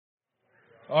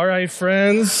All right,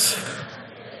 friends,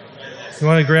 you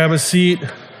want to grab a seat?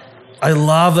 I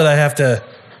love that I have to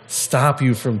stop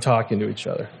you from talking to each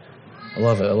other. I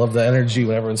love it. I love the energy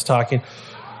when everyone's talking.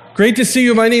 Great to see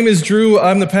you. My name is Drew.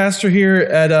 I'm the pastor here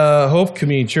at Hope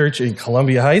Community Church in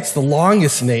Columbia Heights, the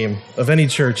longest name of any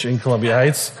church in Columbia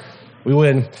Heights. We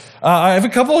win. I have a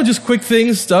couple of just quick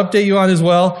things to update you on as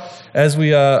well as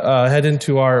we head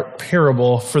into our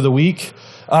parable for the week.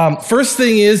 First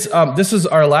thing is, this is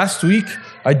our last week.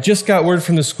 I just got word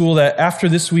from the school that after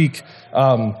this week,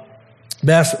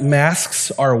 masks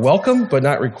are welcome but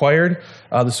not required.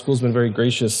 The school's been very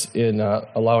gracious in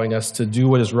allowing us to do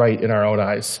what is right in our own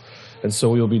eyes. And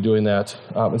so we will be doing that.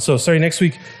 And so starting next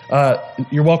week,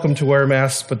 you're welcome to wear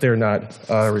masks, but they're not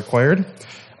required.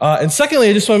 And secondly,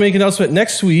 I just want to make an announcement.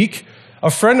 Next week, a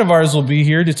friend of ours will be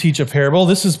here to teach a parable.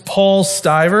 This is Paul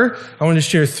Stiver. I want to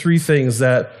share three things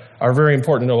that are very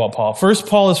important to know about Paul. First,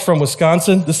 Paul is from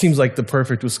Wisconsin. This seems like the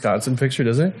perfect Wisconsin picture,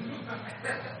 doesn't it?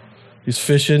 He's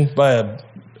fishing by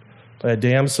a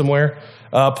dam somewhere.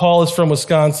 Paul is from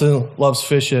Wisconsin, loves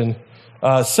fishing.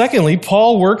 Secondly,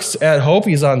 Paul works at Hope.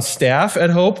 He's on staff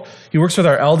at Hope. He works with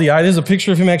our LDI. There's a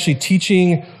picture of him actually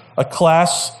teaching a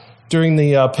class during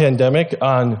the pandemic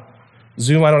on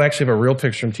Zoom. I don't actually have a real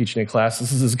picture of him teaching a class.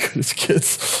 This is as good as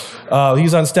kids.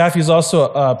 He's on staff. He's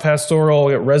also a pastoral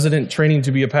resident training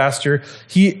to be a pastor.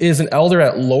 He is an elder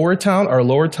at Lowertown, our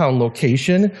Lowertown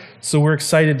location. So we're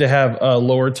excited to have a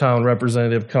Lowertown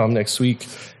representative come next week,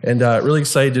 and really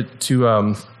excited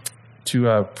to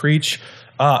preach.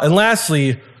 And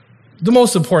lastly, the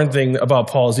most important thing about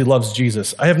Paul is he loves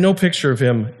Jesus. I have no picture of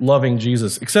him loving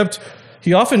Jesus, except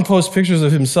he often posts pictures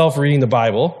of himself reading the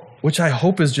Bible, which I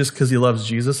hope is just because he loves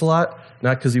Jesus a lot,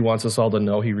 not because he wants us all to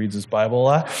know he reads his Bible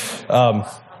a lot.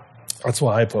 That's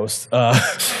why I post.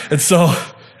 And so,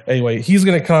 anyway, he's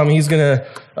going to come. He's going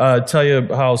to tell you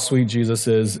how sweet Jesus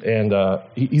is, and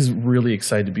he's really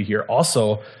excited to be here.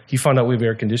 Also, he found out we have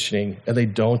air conditioning, and they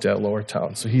don't at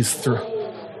Lowertown, so he's through.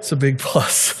 It's a big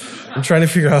plus. I'm trying to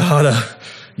figure out how to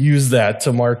use that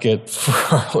to market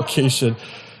for our location.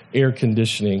 Air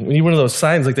conditioning. We need one of those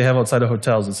signs like they have outside of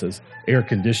hotels that says air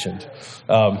conditioned.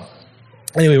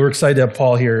 Anyway, we're excited to have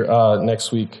Paul here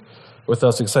next week with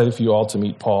us. Excited for you all to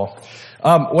meet Paul.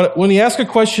 When you ask a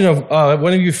question of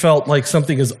when have you felt like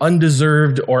something is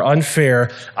undeserved or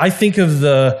unfair, I think of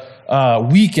the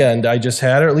weekend I just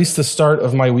had, or at least the start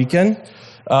of my weekend.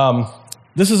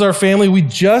 This is our family. We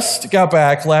just got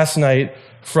back last night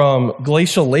from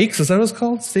Glacial Lakes. Is that what it's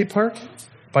called? State Park?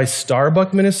 By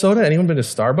Starbuck, Minnesota. Anyone been to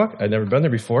Starbuck? I've never been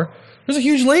there before. There's a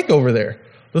huge lake over there.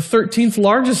 The 13th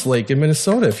largest lake in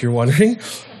Minnesota, if you're wondering.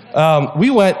 We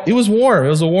went, it was warm. It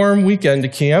was a warm weekend to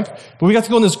camp. But we got to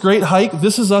go on this great hike.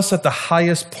 This is us at the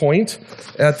highest point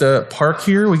at the park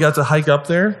here. We got to hike up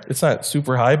there. It's not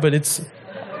super high, but it's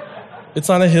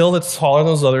on a hill that's taller than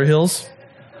those other hills.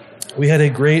 We had a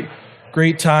great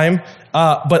time.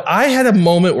 But I had a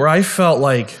moment where I felt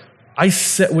like I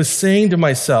was saying to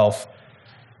myself,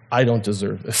 I don't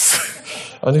deserve this.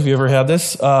 I don't know if you ever had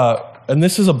this. And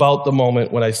this is about the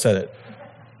moment when I said it,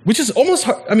 which is almost,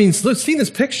 seeing this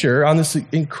picture on this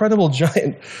incredible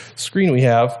giant screen we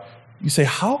have, you say,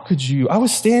 how could you? I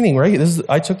was standing, right?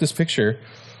 I took this picture.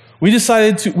 We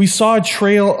saw a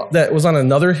trail that was on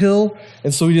another hill,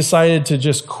 and so we decided to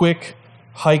just quick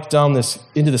hike down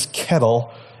into this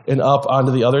kettle and up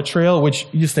onto the other trail, which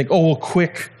you just think, oh, we'll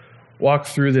quick walk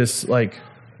through this,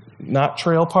 not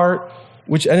trail part,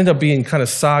 which ended up being kind of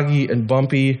soggy and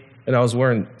bumpy, and I was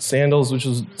wearing sandals, which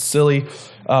was silly.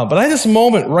 But I had this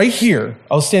moment right here.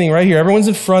 I was standing right here. Everyone's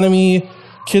in front of me.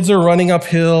 Kids are running up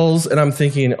hills, and I'm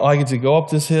thinking, I get to go up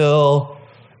this hill.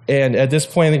 And at this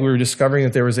point, I think we were discovering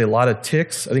that there was a lot of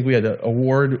ticks. I think we had an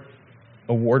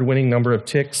award-winning number of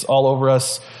ticks all over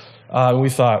us. And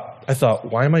I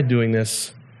thought, why am I doing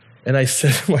this? And I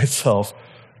said to myself,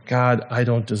 God, I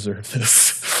don't deserve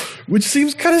this. Which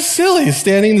seems kind of silly,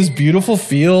 standing in this beautiful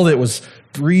field. It was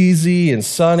breezy and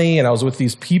sunny, and I was with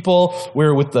these people. We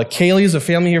were with the Kayleys, a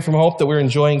family here from Hope that we were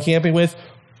enjoying camping with.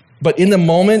 But in the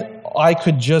moment, I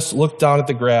could just look down at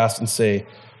the grass and say,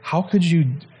 how could you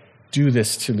do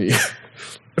this to me?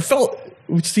 It felt,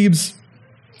 which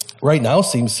right now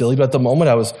seems silly, but at the moment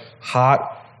I was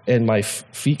hot and my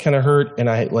feet kind of hurt, and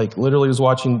I literally was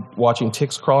watching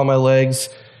ticks crawl on my legs,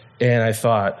 and I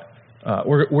thought,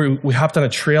 we hopped on a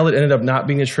trail that ended up not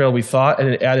being a trail we thought, and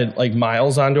it added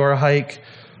miles onto our hike.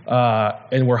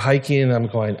 And we're hiking, and I'm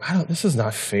going, this is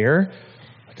not fair.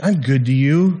 I'm good to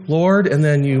you, Lord, and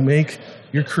then you make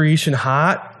your creation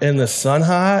hot and the sun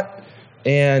hot,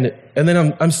 and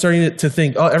then I'm starting to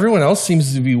think, everyone else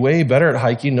seems to be way better at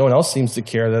hiking. No one else seems to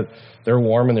care that they're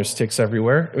warm and there's ticks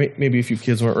everywhere. Maybe a few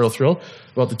kids weren't real thrilled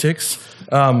about the ticks.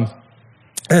 And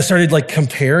I started like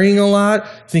comparing a lot,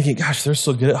 thinking, gosh, they're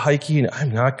so good at hiking.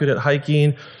 I'm not good at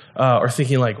hiking. Or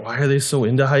thinking like, why are they so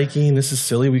into hiking? This is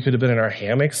silly. We could have been in our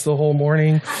hammocks the whole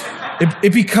morning.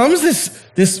 It becomes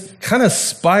this kind of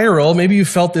spiral. Maybe you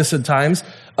felt this at times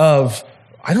of,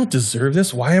 I don't deserve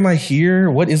this. Why am I here?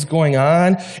 What is going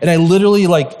on? And I literally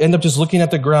like end up just looking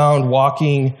at the ground,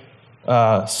 walking,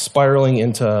 spiraling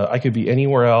into, I could be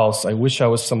anywhere else. I wish I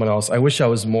was someone else. I wish I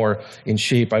was more in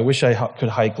shape. I wish I could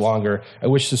hike longer. I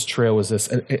wish this trail was this.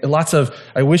 And lots of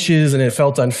I wishes, and it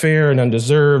felt unfair and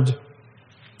undeserved.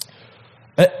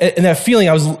 And that feeling,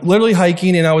 I was literally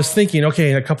hiking and I was thinking, okay,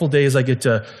 in a couple days I get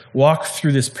to walk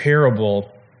through this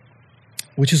parable,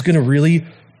 which is going to really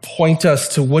point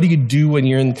us to what do you do when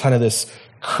you're in kind of this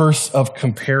curse of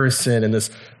comparison and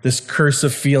this curse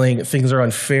of feeling things are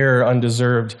unfair,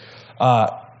 undeserved.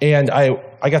 And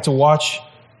I got to watch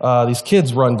these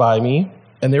kids run by me,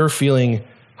 and they were feeling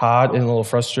hot and a little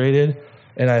frustrated.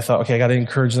 And I thought, okay, I got to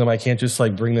encourage them. I can't just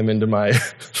like bring them into my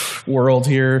world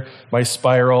here, my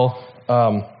spiral.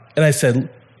 And I said,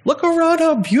 look around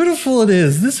how beautiful it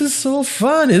is. This is so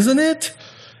fun, isn't it?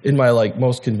 In my like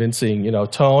most convincing,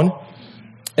 tone.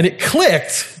 And it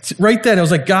clicked right then. It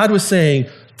was like God was saying,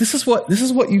 this is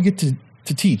what you get to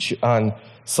teach on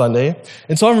Sunday.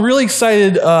 And so I'm really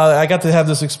excited I got to have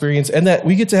this experience, and that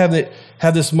we get to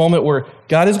have this moment where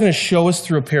God is going to show us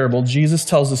through a parable. Jesus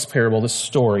tells this parable, this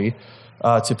story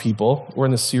to people. We're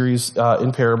in the series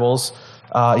in parables.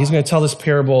 He's going to tell this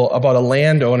parable about a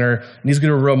landowner, and he's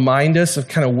going to remind us of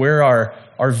kind of where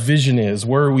our vision is,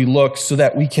 where we look, so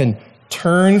that we can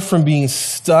turn from being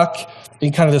stuck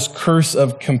in kind of this curse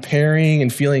of comparing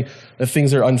and feeling that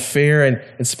things are unfair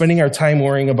and spending our time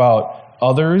worrying about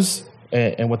others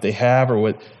and what they have or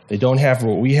what they don't have, or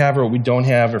what we have or what we don't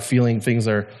have, or feeling things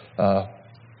are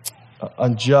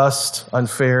unjust,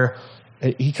 unfair.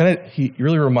 He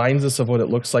really reminds us of what it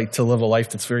looks like to live a life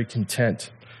that's very content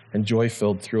and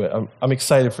joy-filled through it. I'm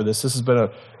excited for this. This has been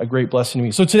a great blessing to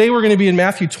me. So today we're going to be in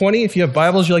Matthew 20. If you have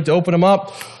Bibles, you like to open them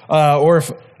up, or if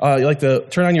you like to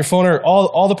turn on your phone, or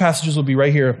all the passages will be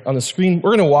right here on the screen.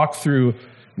 We're going to walk through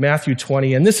Matthew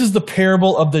 20, and this is the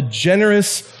parable of the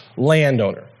generous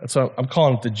landowner. That's what I'm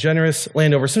calling it, the generous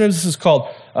landowner. Sometimes this is called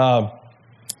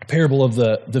parable of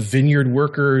the vineyard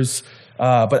workers,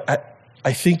 but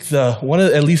I think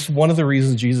at least one of the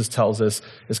reasons Jesus tells us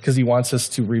is because he wants us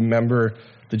to remember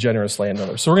the generous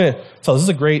landowner. So we're going to tell, this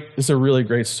is a really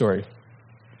great story.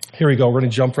 Here we go. We're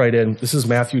going to jump right in. This is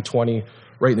Matthew 20,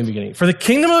 right in the beginning. For the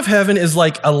kingdom of heaven is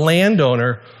like a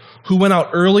landowner who went out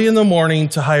early in the morning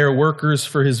to hire workers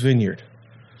for his vineyard.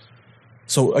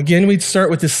 So again, we'd start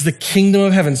with this is the kingdom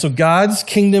of heaven. So God's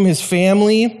kingdom, his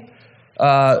family,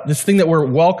 this thing that we're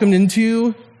welcomed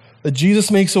into, that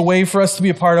Jesus makes a way for us to be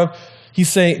a part of. He's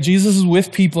saying, Jesus is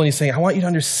with people, and he's saying, I want you to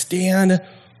understand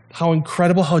how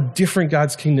incredible, how different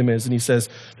God's kingdom is. And he says,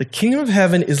 the kingdom of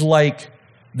heaven is like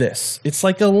this. It's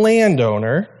like a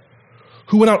landowner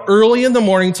who went out early in the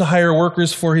morning to hire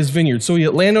workers for his vineyard. So a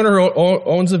landowner who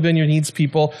owns a vineyard needs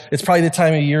people. It's probably the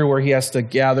time of year where he has to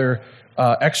gather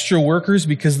extra workers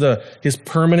because his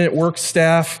permanent work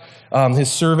staff,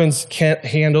 his servants can't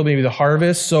handle maybe the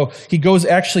harvest. So he goes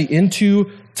actually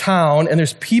into town, and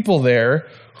there's people there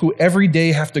who every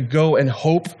day have to go and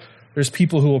hope there's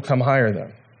people who will come hire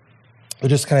them. They're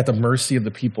just kind of at the mercy of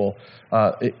the people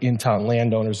in town,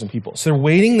 landowners and people. So they're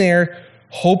waiting there,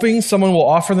 hoping someone will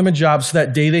offer them a job so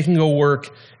that day they can go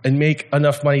work and make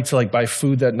enough money to buy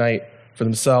food that night for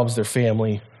themselves, their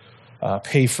family,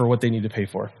 pay for what they need to pay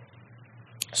for.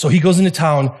 So he goes into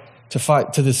town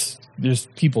there's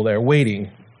people there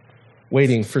waiting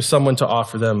for someone to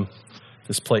offer them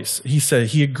this place. He said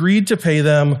he agreed to pay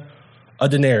them a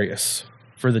denarius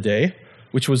for the day,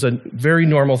 which was a very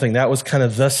normal thing. That was kind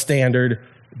of the standard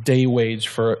day wage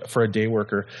for a day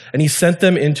worker. And he sent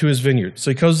them into his vineyard.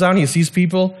 So he goes down, he sees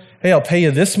people, hey, I'll pay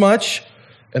you this much.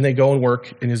 And they go and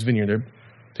work in his vineyard. They're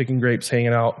picking grapes,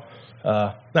 hanging out.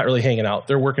 Not really hanging out.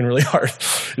 They're working really hard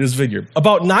in his vineyard.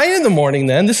 About 9 in the morning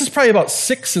then, this is probably about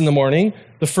 6 in the morning,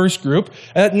 the first group.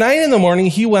 And at 9 in the morning,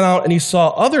 he went out and he saw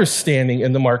others standing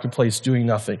in the marketplace doing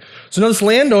nothing. So now this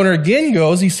landowner again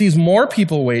goes, he sees more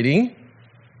people waiting,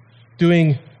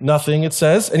 doing nothing, it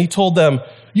says, and he told them,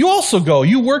 you also go,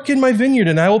 you work in my vineyard,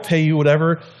 and I will pay you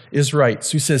whatever is right.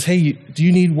 So he says, hey, do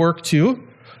you need work too?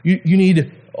 You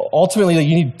need, ultimately,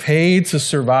 you need pay to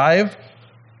survive?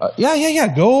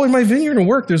 Yeah, go in my vineyard and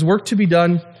work. There's work to be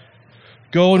done.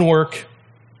 Go and work,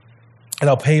 and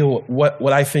I'll pay you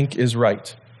what I think is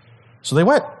right. So they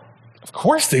went. Of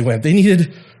course they went. They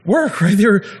needed work, right? They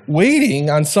were waiting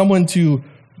on someone to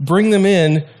bring them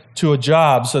in to a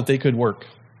job so that they could work.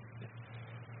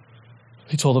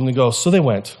 He told them to go. So they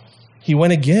went. He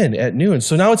went again at noon.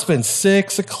 So now it's been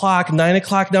 6 o'clock, 9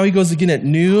 o'clock. Now he goes again at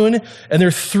noon, and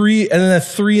at 3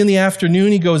 in the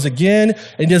afternoon, he goes again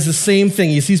and does the same thing.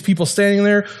 He sees people standing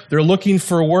there. They're looking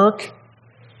for work.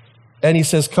 And he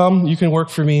says, come, you can work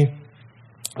for me.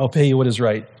 I'll pay you what is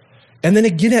right. And then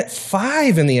again at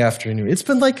 5 in the afternoon. It's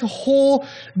been like a whole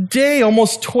day,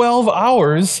 almost 12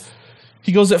 hours.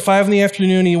 He goes at 5 in the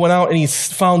afternoon, he went out and he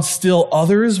found still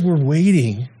others were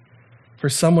waiting for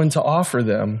someone to offer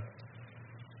them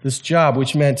this job,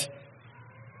 which meant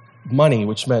money,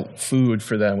 which meant food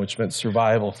for them, which meant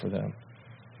survival for them.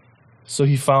 So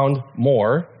he found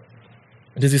more.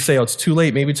 And does he say, oh, it's too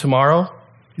late, maybe tomorrow?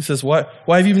 He says, what?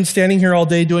 Why have you been standing here all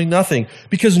day doing nothing?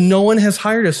 Because no one has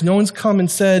hired us. No one's come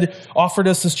and offered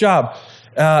us this job.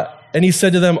 And he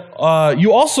said to them,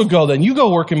 you also go then. You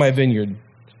go work in my vineyard.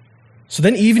 So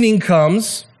then evening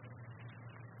comes.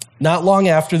 Not long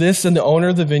after this, and the owner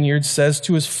of the vineyard says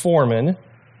to his foreman,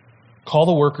 call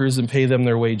the workers and pay them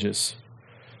their wages.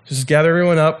 Just gather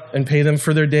everyone up and pay them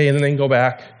for their day, and then they can go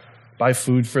back, buy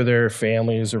food for their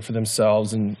families or for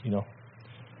themselves, and,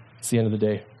 it's the end of the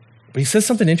day. But he says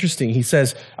something interesting. He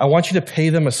says, I want you to pay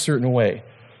them a certain way.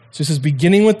 So he says,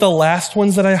 beginning with the last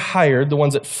ones that I hired, the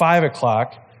ones at 5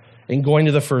 o'clock, and going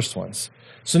to the first ones.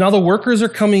 So now the workers are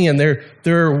coming in.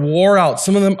 They're wore out.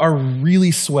 Some of them are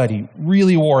really sweaty,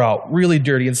 really wore out, really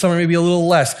dirty, and some are maybe a little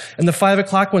less. And the 5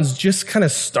 o'clock ones just kind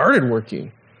of started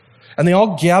working. And they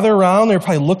all gather around. They're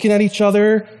probably looking at each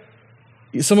other.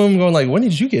 Some of them going like, when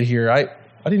did you get here? I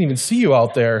didn't even see you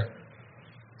out there.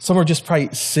 Some are just probably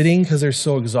sitting because they're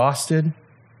so exhausted,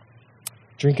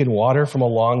 drinking water from a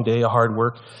long day of hard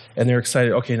work. And they're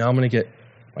excited. Okay, now I'm going to get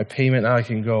my payment. Now I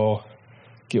can go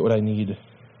get what I need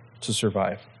to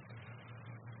survive.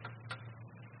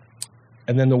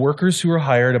 And then the workers who were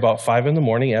hired about 5 in the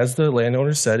morning, as the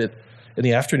landowner said it, in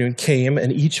the afternoon, came,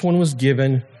 and each one was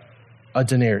given a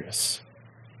denarius.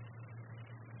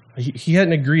 He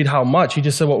hadn't agreed how much. He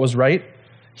just said what was right.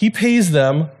 He pays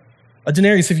them a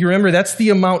denarius. If you remember, that's the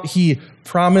amount he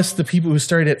promised the people who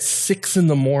started at 6 in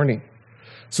the morning.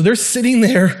 So they're sitting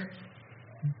there,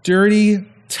 dirty,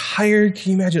 tired.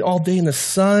 Can you imagine all day in the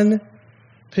sun?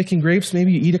 Picking grapes,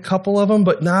 maybe you eat a couple of them,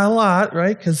 but not a lot,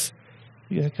 right? Because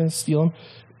you kind of steal them.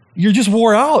 You're just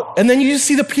wore out. And then you just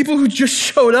see the people who just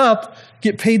showed up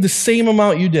get paid the same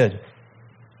amount you did.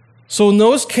 So when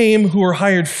those came who were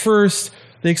hired first,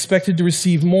 they expected to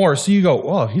receive more. So you go,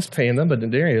 oh, he's paying them a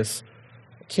denarius.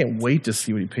 I can't wait to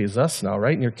see what he pays us now,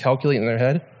 right? And you're calculating in their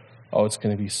head, oh, it's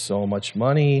going to be so much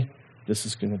money. This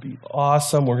is going to be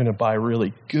awesome. We're going to buy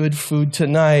really good food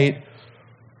tonight.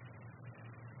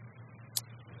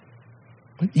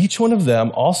 But each one of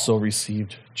them also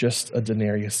received just a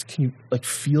denarius. Can you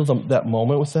feel that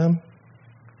moment with them?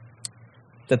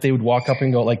 That they would walk up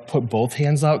and go put both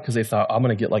hands out because they thought, I'm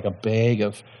going to get a bag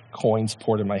of coins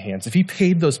poured in my hands. If he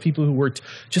paid those people who worked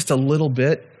just a little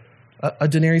bit, a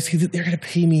denarius, they're going to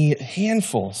pay me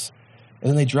handfuls. And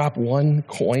then they drop one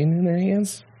coin in their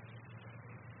hands.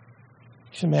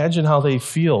 You can imagine how they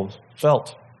felt.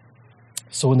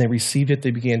 So when they received it, they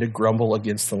began to grumble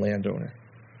against the landowner.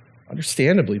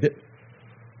 Understandably,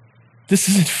 this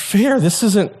isn't fair. This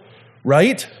isn't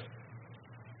right.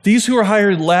 These who were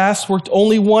hired last worked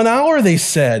only 1 hour, they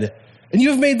said, and you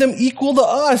have made them equal to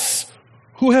us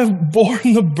who have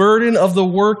borne the burden of the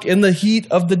work in the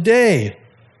heat of the day.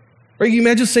 Right? You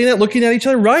imagine saying that, looking at each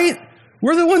other, right?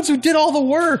 We're the ones who did all the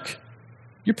work.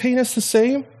 You're paying us the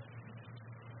same?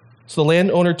 So the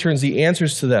landowner turns, he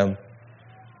answers to them,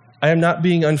 I am not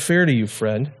being unfair to you,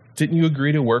 friend. Didn't you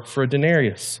agree to work for a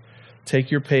denarius?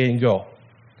 Take your pay and go.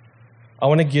 I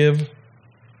want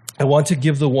to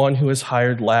give the one who is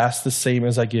hired last the same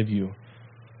as I give you.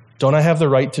 Don't I have the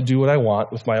right to do what I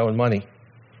want with my own money?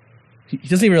 He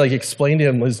doesn't even explain to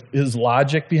him his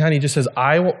logic behind it. He just says,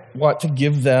 I want to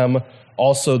give them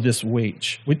also this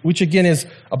wage, which again is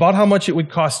about how much it would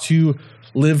cost to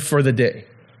live for the day.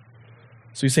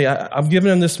 So you say, I'm giving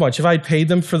them this much. If I paid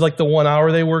them for the 1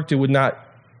 hour they worked, it would not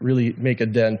really make a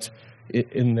dent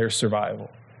in their survival.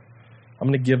 I'm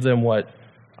going to give them what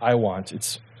I want.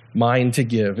 It's mine to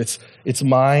give. It's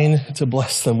mine to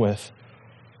bless them with.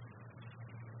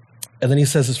 And then he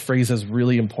says this phrase that's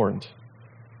really important.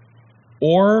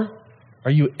 Or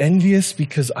are you envious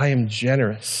because I am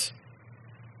generous?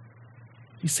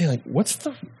 You say,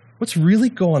 what's really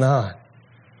going on?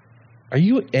 Are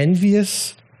you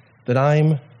envious that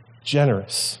I'm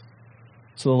generous?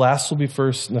 So the last will be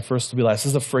first and the first will be last.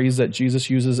 This is a phrase that Jesus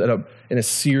uses in a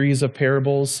series of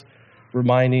parables,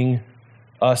 reminding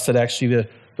us that actually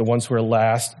the ones who are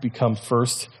last become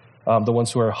first, the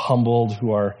ones who are humbled,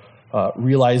 who are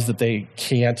realize that they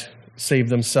can't save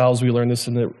themselves. We learned this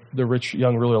in the rich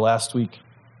young ruler last week.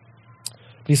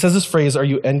 But he says this phrase, "Are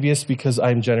you envious because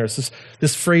I'm generous?"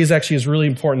 This phrase actually is really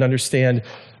important to understand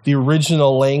the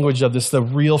original language of this. The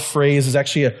real phrase is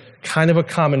actually a kind of a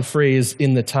common phrase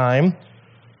in the time.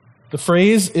 The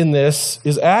phrase in this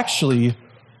is actually,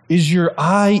 "Is your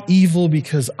eye evil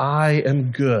because I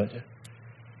am good?"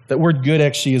 That word good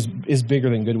actually is bigger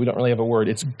than good. We don't really have a word.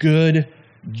 It's good,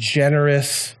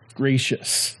 generous,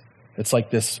 gracious. It's like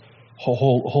this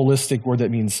whole holistic word that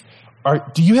means,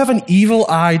 do you have an evil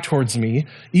eye towards me?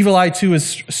 Evil eye, too,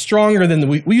 is stronger than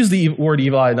we use the word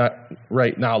evil eye not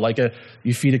right now. Like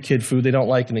you feed a kid food they don't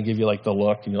like, and they give you like the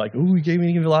look, and you're like, "Ooh, you gave me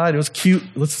an evil eye. It was cute.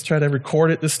 Let's try to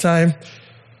record it this time."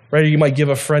 Right? Or you might give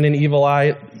a friend an evil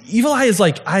eye. Evil eye is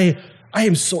like, I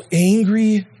am so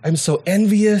angry. I'm so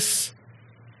envious.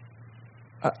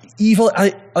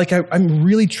 I'm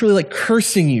really, truly like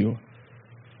cursing you.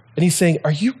 And he's saying,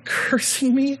 "Are you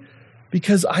cursing me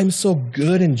because I'm so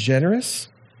good and generous?"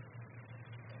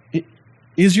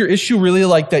 Is your issue really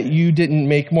like that you didn't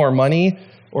make more money?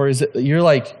 Or is it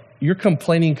you're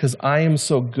complaining because I am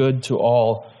so good to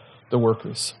all the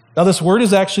workers? Now, this word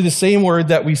is actually the same word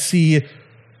that we see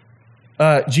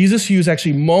Jesus use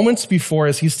actually moments before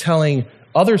as he's telling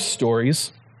other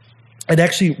stories, and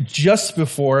actually just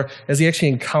before as he actually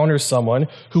encounters someone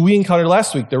who we encountered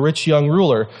last week, the rich young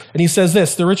ruler. And he says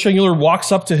this, the rich young ruler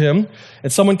walks up to him,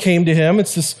 and someone came to him.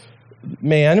 It's this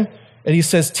man, and he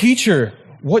says, "Teacher,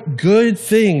 what good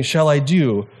thing shall I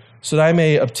do so that I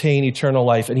may obtain eternal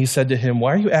life?" And he said to him,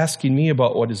 "Why are you asking me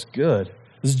about what is good?"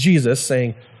 This is Jesus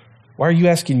saying, "Why are you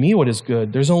asking me what is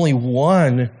good? There's only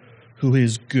one who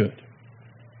is good."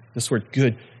 This word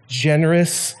good,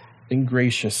 generous and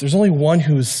gracious. There's only one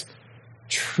who's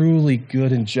truly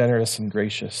good and generous and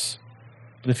gracious.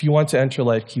 But if you want to enter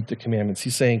life, keep the commandments.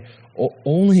 He's saying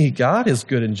only God is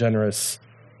good and generous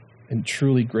and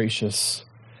truly gracious.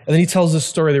 And then he tells this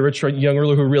story of the rich young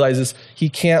ruler who realizes he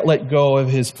can't let go of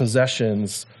his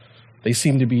possessions. They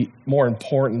seem to be more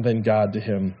important than God to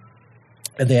him.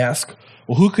 And they ask,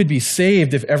 "Well, who could be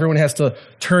saved if everyone has to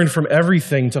turn from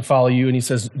everything to follow you?" And he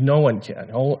says, "No one can.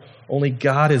 Only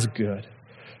God is good."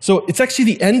 So it's actually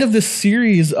the end of this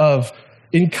series of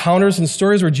encounters and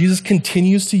stories where Jesus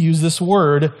continues to use this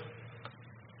word,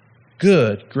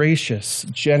 good, gracious,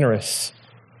 generous.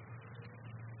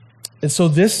 And so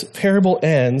this parable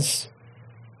ends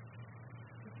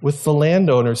with the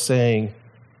landowner saying,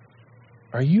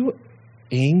 "Are you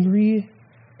angry?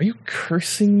 Are you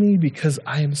cursing me because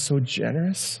I am so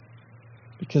generous?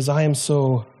 Because I am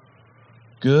so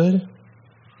good?"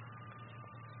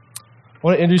 I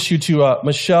want to introduce you to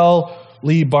Michelle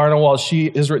Lee Barnewall.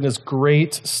 She has written this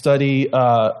great study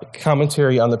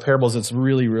commentary on the parables. It's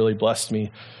really, really blessed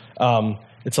me.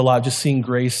 It's a lot just seeing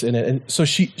grace in it. And so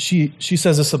she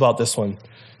says this about this one.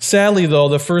 "Sadly, though,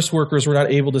 the first workers were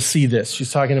not able to see this."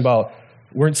 She's talking about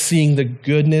weren't seeing the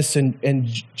goodness and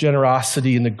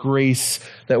generosity and the grace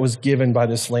that was given by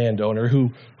this landowner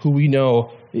who we know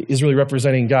is really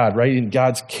representing God, right? In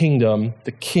God's kingdom,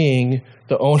 the king,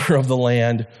 the owner of the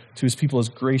land, to his people is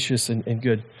gracious and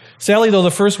good. "Sadly, though, the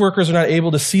first workers are not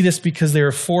able to see this because they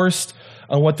are forced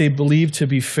on what they believe to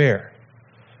be fair.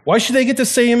 Why should they get the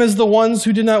same as the ones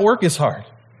who did not work as hard?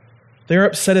 They are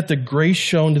upset at the grace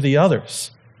shown to the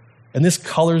others, and this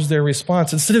colors their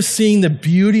response. Instead of seeing the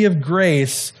beauty of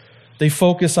grace, they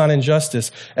focus on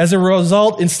injustice. As a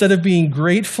result, instead of being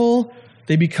grateful,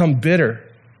 they become bitter.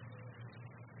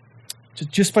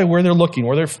 Just by where they're looking,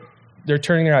 where they're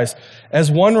turning their eyes.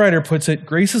 As one writer puts it,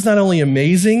 grace is not only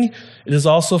amazing, it is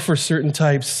also for certain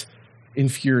types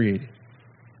infuriating."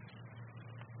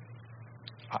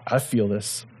 I feel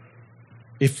this.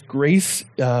 If grace,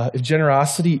 if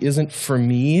generosity isn't for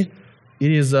me,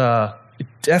 it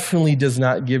definitely does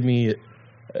not give me,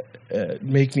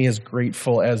 make me as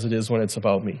grateful as it is when it's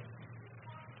about me.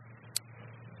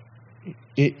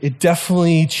 It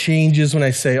definitely changes when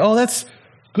I say, "Oh, that's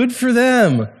good for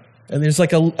them." And there's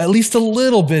like at least a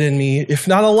little bit in me, if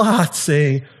not a lot,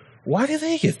 saying, "Why do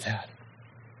they get that?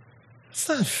 That's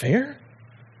not fair.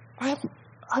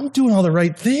 I'm doing all the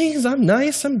right things. I'm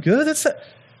nice. I'm good. That's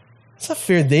not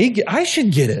fair. I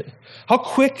should get it." How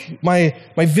quick my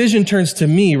vision turns to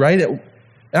me, right? I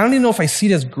don't even know if I see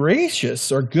it as gracious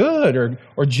or good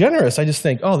or generous. I just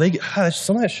think, "Oh,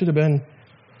 some of that should have been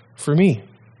for me."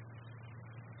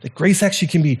 That grace actually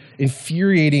can be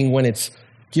infuriating when it's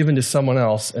given to someone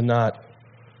else and not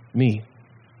me.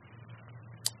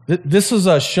 This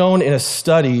was shown in a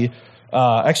study,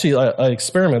 actually an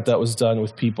experiment that was done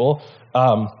with people.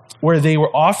 where they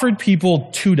were offered people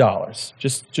 $2,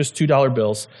 just $2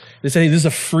 bills. They said, hey, this is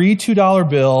a free $2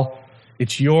 bill.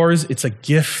 It's yours. It's a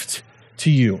gift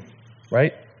to you,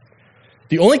 right?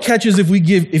 The only catch is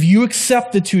if you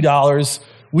accept the $2,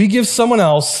 we give someone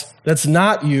else that's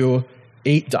not you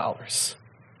 $8,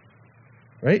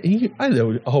 right?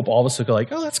 I hope all of us would go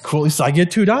like, oh, that's cool. At least I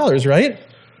get $2, right?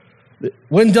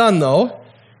 When done, though,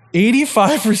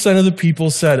 85% of the people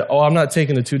said, oh, I'm not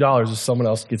taking the $2 if someone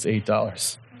else gets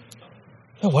 $8.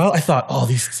 Well, I thought, oh,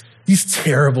 these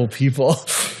terrible people.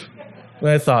 And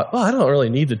I thought, well, I don't really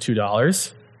need the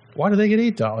 $2. Why do they get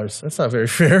 $8? That's not very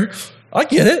fair. I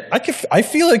get it. I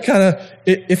feel it kind of,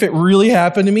 if it really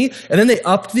happened to me. And then they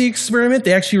upped the experiment.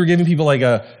 They actually were giving people like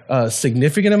a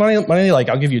significant amount of money. Like,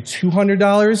 I'll give you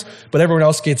 $200, but everyone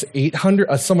else gets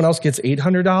 $800. Someone else gets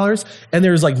 $800. And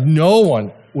there's like no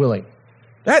one willing.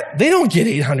 They don't get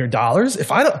 $800.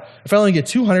 If I only get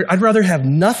 $200, I'd rather have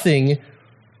nothing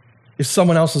if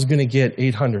someone else is going to get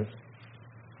 $800.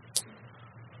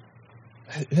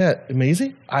 Isn't that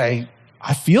amazing? I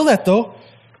feel that, though.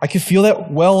 I can feel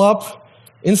that well up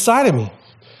inside of me.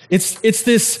 It's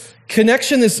this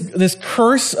connection, this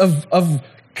curse of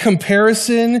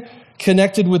comparison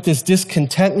connected with this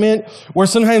discontentment, where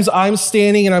sometimes I'm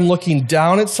standing and I'm looking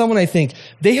down at someone. I think,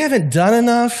 they haven't done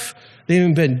enough. They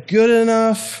haven't been good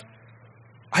enough.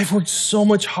 I've worked so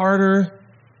much harder.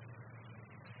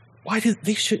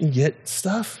 They shouldn't get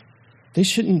stuff? They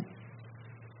shouldn't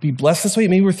be blessed this way?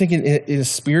 Maybe we're thinking in a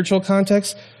spiritual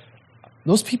context.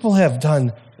 Those people have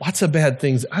done lots of bad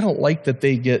things. I don't like that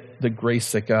they get the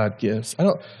grace that God gives.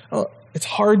 It's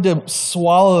hard to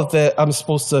swallow that I'm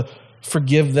supposed to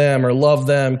forgive them or love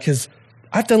them, because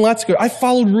I've done lots of good. I've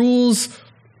followed rules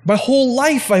my whole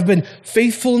life. I've been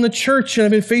faithful in the church, and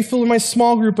I've been faithful in my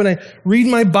small group, and I read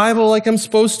my Bible like I'm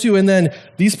supposed to, and then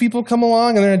these people come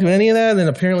along and they're not doing any of that, and then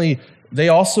apparently they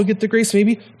also get the grace,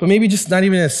 but maybe just not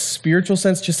even in a spiritual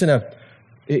sense, just in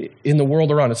the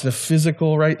world around us, in a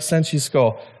physical sense. You just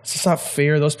go, it's just not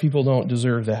fair. Those people don't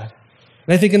deserve that.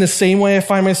 And I think in the same way, I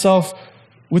find myself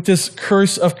with this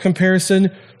curse of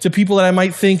comparison to people that I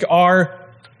might think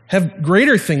have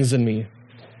greater things than me.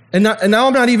 And now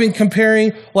I'm not even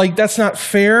comparing, like, that's not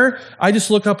fair. I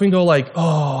just look up and go like,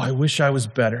 oh, I wish I was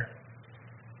better.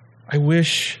 I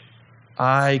wish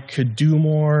I could do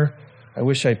more. I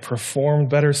wish I performed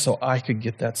better so I could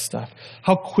get that stuff.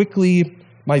 How quickly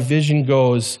my vision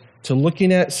goes to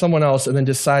looking at someone else and then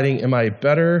deciding, am I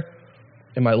better?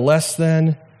 Am I less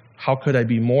than? How could I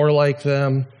be more like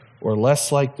them or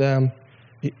less like them?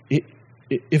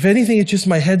 If anything, it's just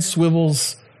my head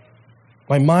swivels,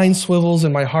 my mind swivels,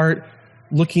 and my heart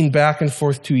looking back and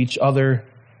forth to each other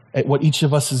at what each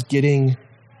of us is getting,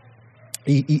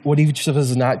 what each of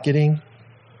us is not getting.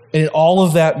 And in all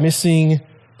of that, missing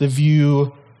the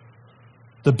view,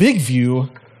 the big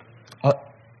view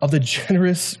of the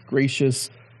generous, gracious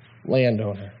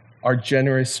landowner, our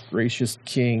generous, gracious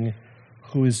King,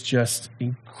 who is just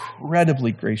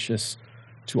incredibly gracious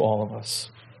to all of us.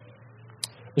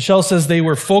 Michelle says they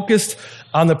were focused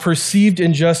on the perceived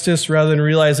injustice rather than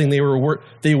realizing they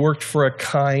worked for a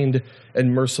kind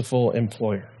and merciful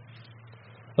employer.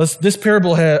 This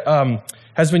parable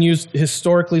has been used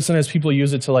historically. Sometimes people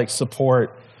use it to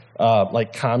support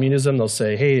communism. They'll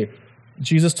say, hey,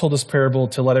 Jesus told this parable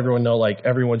to let everyone know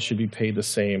everyone should be paid the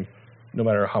same no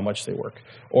matter how much they work.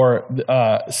 Or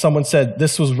someone said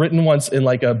this was written once in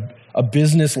a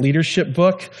business leadership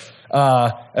book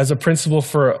as a principle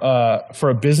for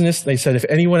a business. They said if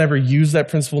anyone ever used that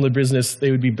principle in their business, they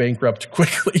would be bankrupt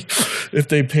quickly if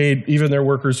they paid even their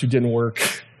workers who didn't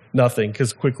work nothing,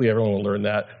 because quickly everyone would learn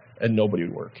that and nobody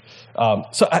would work.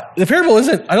 The parable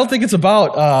isn't, I don't think it's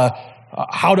about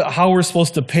how we're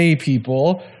supposed to pay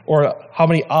people or how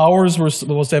many hours we're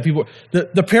supposed to have people.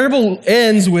 The parable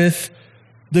ends with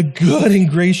the good and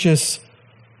gracious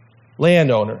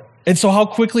landowner. And so how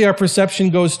quickly our perception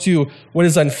goes to what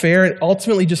is unfair, and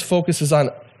ultimately just focuses on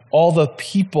all the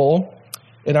people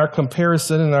in our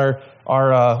comparison and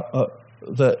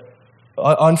the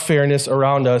unfairness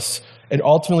around us, and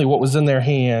ultimately what was in their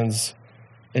hands,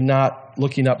 and not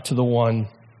looking up to the one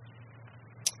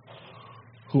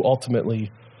who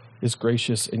ultimately is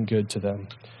gracious and good to them.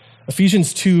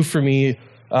 Ephesians 2 for me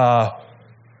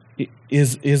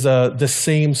is the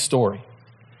same story.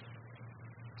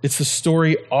 It's the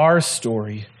story, our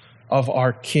story of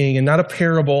our King, and not a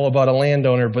parable about a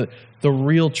landowner, but the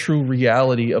real, true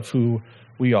reality of who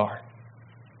we are.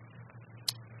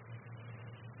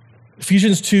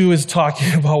 Ephesians 2 is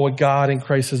talking about what God in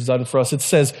Christ has done for us. It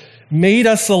says, made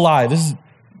us alive.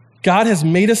 God has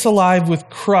made us alive with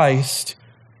Christ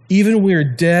even when we were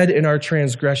dead in our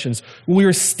transgressions, when we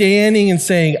were standing and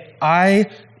saying, I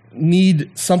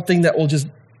need something that will just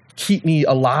keep me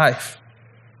alive,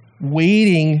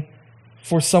 waiting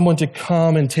for someone to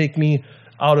come and take me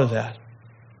out of that.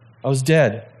 I was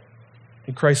dead,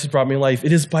 and Christ has brought me life.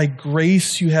 It is by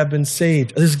grace you have been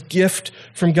saved, this gift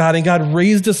from God. And God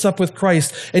raised us up with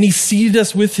Christ, and he seated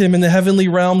us with him in the heavenly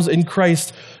realms in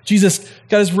Christ Jesus.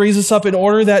 God has raised us up in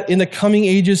order that in the coming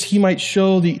ages he might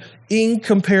show the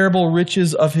incomparable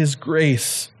riches of his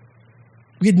grace.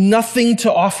 We had nothing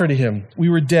to offer to him. We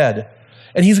were dead.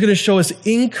 And he's going to show us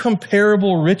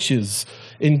incomparable riches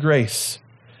in grace,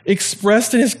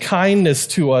 expressed in his kindness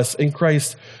to us in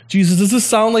Christ Jesus. Does this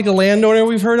sound like a landowner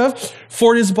we've heard of?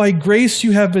 For it is by grace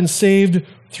you have been saved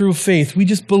through faith. We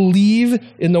just believe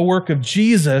in the work of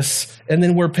Jesus, and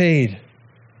then we're paid.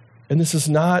 And this is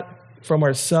not from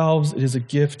ourselves. It is a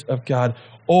gift of God.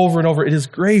 Over and over, it is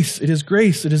grace. It is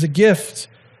grace. It is a gift.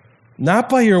 Not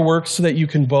by your works so that you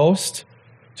can boast.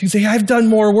 So you say, I've done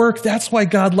more work. That's why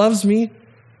God loves me.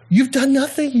 You've done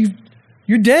nothing.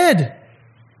 You're dead.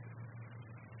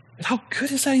 And how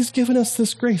good is that he's given us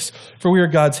this grace? For we are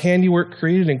God's handiwork,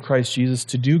 created in Christ Jesus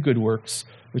to do good works,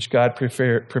 which God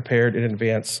prepared in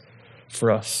advance for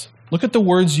us. Look at the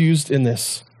words used in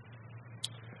this.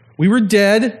 We were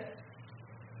dead,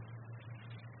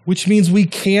 which means we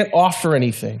can't offer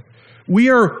anything. We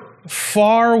are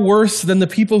far worse than the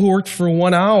people who worked for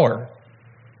 1 hour.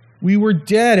 We were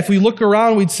dead. If we look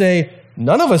around, we'd say,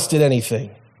 none of us did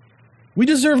anything. We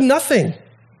deserve nothing.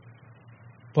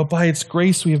 But by its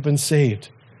grace, we have been saved.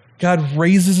 God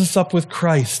raises us up with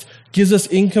Christ, gives us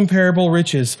incomparable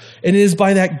riches. And it is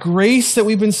by that grace that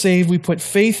we've been saved. We put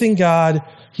faith in God.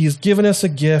 He has given us a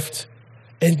gift.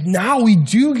 And now we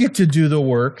do get to do the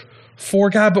work for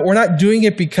God, but we're not doing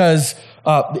it because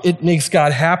it makes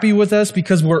God happy with us,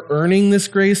 because we're earning this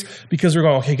grace, because we're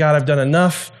going, okay, God, I've done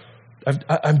enough.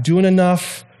 I'm doing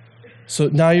enough. So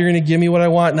now you're going to give me what I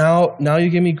want. Now you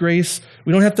give me grace.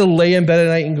 We don't have to lay in bed at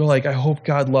night and go like, I hope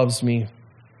God loves me.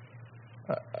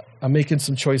 I'm making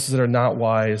some choices that are not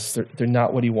wise. They're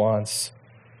not what he wants.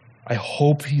 I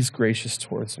hope he's gracious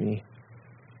towards me.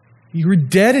 You were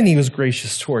dead and he was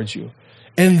gracious towards you.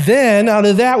 And then out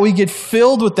of that, we get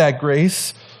filled with that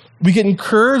grace. We get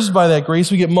encouraged by that grace.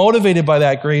 We get motivated by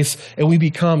that grace, and we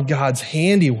become God's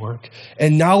handiwork.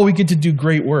 And now we get to do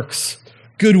great works,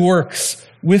 good works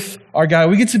with our God.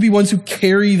 We get to be ones who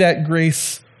carry that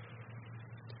grace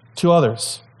to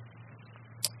others.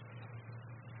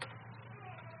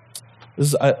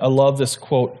 I love this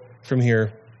quote from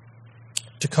here.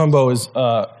 Tacumbo is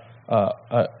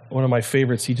one of my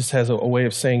favorites. He just has a way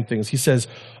of saying things. He says,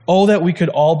 oh, that we could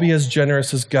all be as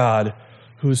generous as God,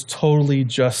 who is totally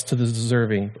just to the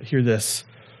deserving. But hear this,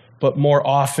 but more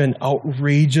often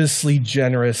outrageously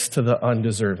generous to the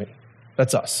undeserving.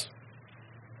 That's us.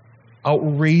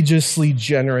 Outrageously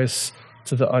generous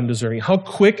to the undeserving. How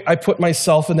quick I put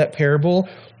myself in that parable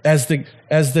as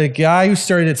the guy who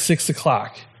started at 6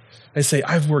 o'clock. I say,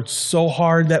 I've worked so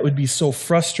hard, that would be so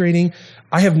frustrating.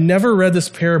 I have never read this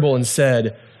parable and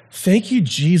said, thank you,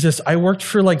 Jesus. I worked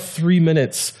for like 3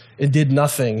 minutes and did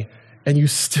nothing, and you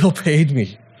still paid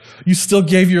me. You still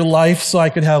gave your life so I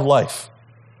could have life.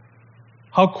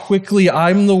 How quickly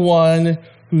I'm the one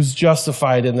who's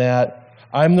justified in that.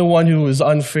 I'm the one who is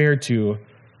unfair to.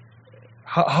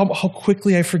 How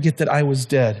quickly I forget that I was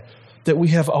dead, that we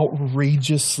have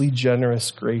outrageously generous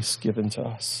grace given to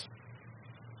us.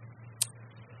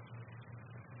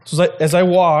 So as I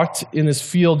walked in this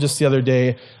field just the other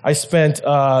day, I spent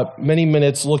many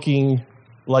minutes looking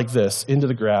like this, into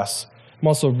the grass. I'm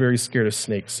also very scared of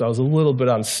snakes, so I was a little bit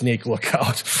on snake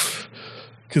lookout,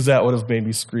 because that would have made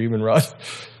me scream and run.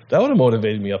 That would have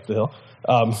motivated me up the hill.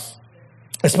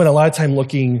 I spent a lot of time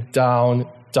looking down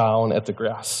at the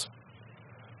grass,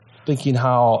 thinking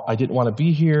how I didn't want to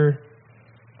be here.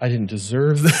 I didn't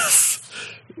deserve this.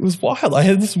 It was wild. I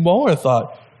had this moment. I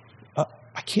thought,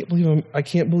 I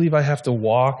can't believe I have to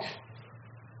walk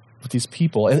with these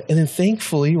people. And then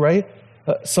thankfully, right,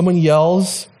 someone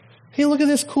yells, hey, look at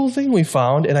this cool thing we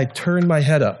found, and I turn my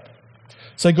head up.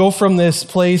 So I go from this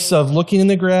place of looking in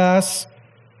the grass,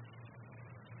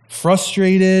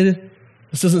 frustrated,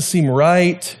 this doesn't seem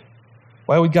right.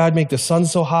 Why would God make the sun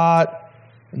so hot?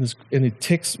 And it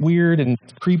ticks weird and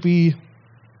creepy.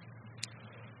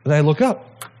 And I look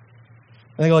up,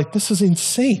 and I go like, this is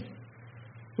insane.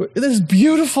 This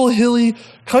beautiful hilly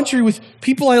country with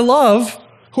people I love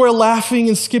who are laughing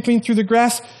and skipping through the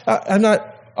grass. I'm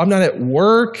not at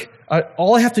work.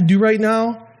 All I have to do right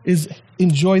now is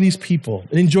enjoy these people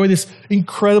and enjoy this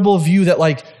incredible view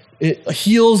that it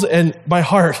heals and my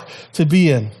heart to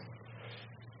be in.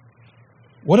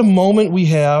 What a moment we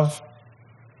have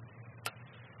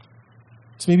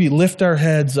to maybe lift our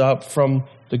heads up from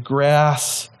the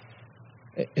grass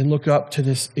and look up to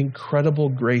this incredible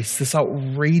grace, this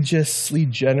outrageously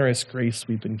generous grace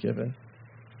we've been given.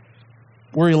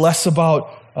 Worry less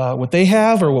about what they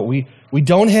have or what we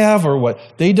don't have or what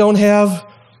they don't have,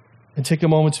 and take a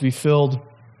moment to be filled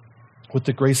with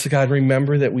the grace of God.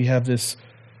 Remember that we have this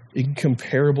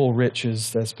incomparable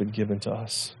riches that's been given to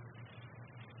us.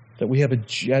 That we have a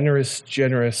generous,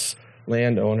 generous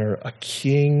landowner, a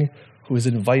king who has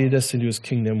invited us into his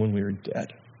kingdom when we were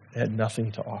dead, had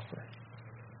nothing to offer.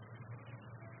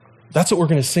 That's what we're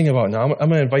going to sing about now. I'm going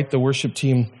to invite the worship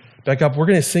team back up. We're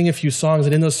going to sing a few songs,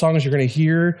 and in those songs, you're going to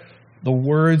hear the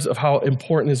words of how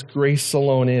important this grace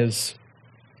alone is.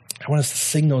 I want us to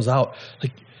sing those out.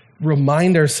 Like,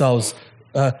 remind ourselves,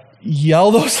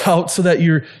 yell those out so that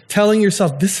you're telling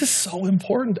yourself, this is so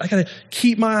important. I got to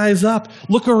keep my eyes up.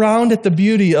 Look around at the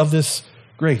beauty of this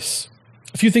grace.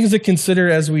 A few things to consider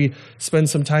as we spend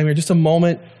some time here. Just a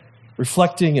moment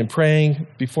reflecting and praying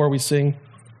before we sing.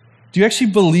 Do you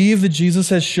actually believe that Jesus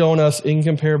has shown us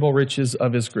incomparable riches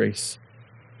of his grace?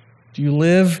 Do you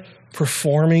live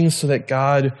performing so that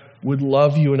God would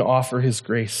love you and offer his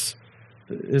grace?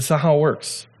 It's not how it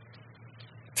works.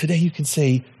 Today you can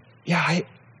say, yeah,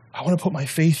 I want to put my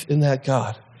faith in that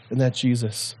God, in that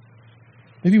Jesus.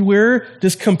 Maybe where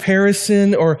does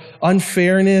comparison or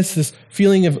unfairness, this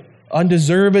feeling of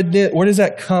undeservedness, where does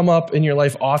that come up in your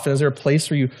life often? Is there a place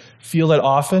where you feel that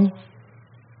often?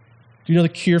 Do you know the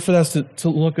cure for that is to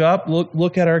look up,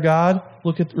 look at our God,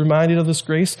 reminded of this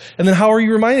grace? And then how are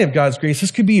you reminded of God's grace?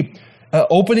 This could be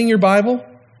opening your Bible.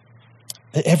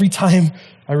 Every time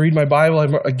I read my Bible,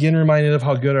 I'm again reminded of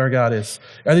how good our God is.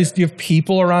 At least do you have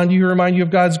people around you who remind you of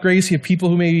God's grace? You have people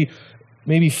who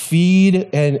maybe feed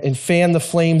and fan the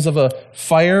flames of a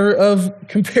fire of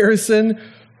comparison?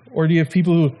 Or do you have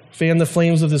people who fan the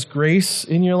flames of this grace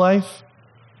in your life?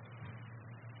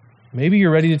 Maybe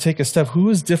you're ready to take a step. Who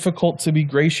is difficult to be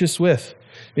gracious with?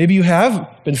 Maybe you have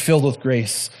been filled with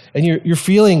grace and you're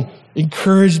feeling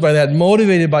encouraged by that,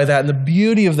 motivated by that, and the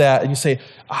beauty of that. And you say,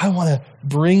 I want to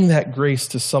bring that grace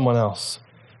to someone else.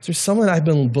 Is there someone I've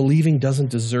been believing doesn't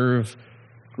deserve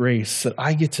grace that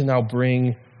I get to now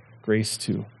bring grace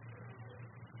to?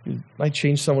 It might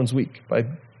change someone's week by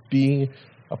being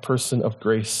a person of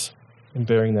grace and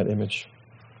bearing that image.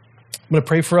 I'm going to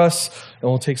pray for us, and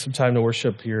we'll take some time to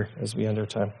worship here as we end our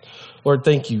time. Lord,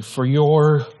 thank you for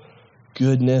your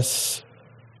goodness,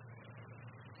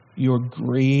 your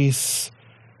grace,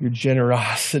 your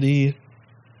generosity,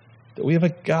 that we have a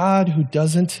God who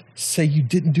doesn't say you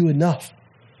didn't do enough.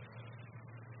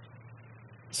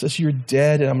 It says you're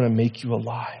dead, and I'm going to make you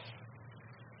alive.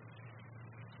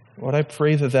 Lord, I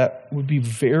pray that would be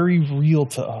very real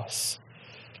to us.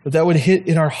 That would hit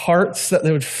in our hearts, that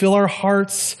would fill our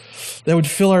hearts, that would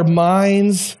fill our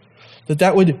minds,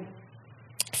 that would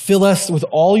fill us with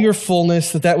all your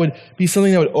fullness, that would be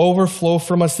something that would overflow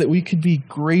from us, that we could be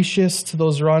gracious to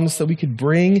those around us, that we could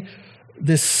bring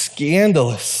this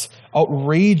scandalous,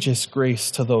 outrageous grace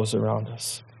to those around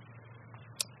us.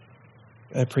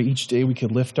 I pray each day we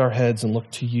could lift our heads and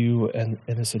look to you and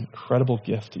this incredible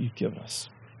gift that you've given us.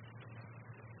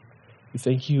 We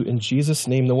thank you in Jesus'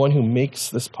 name, the one who makes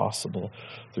this possible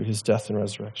through his death and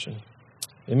resurrection.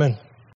 Amen.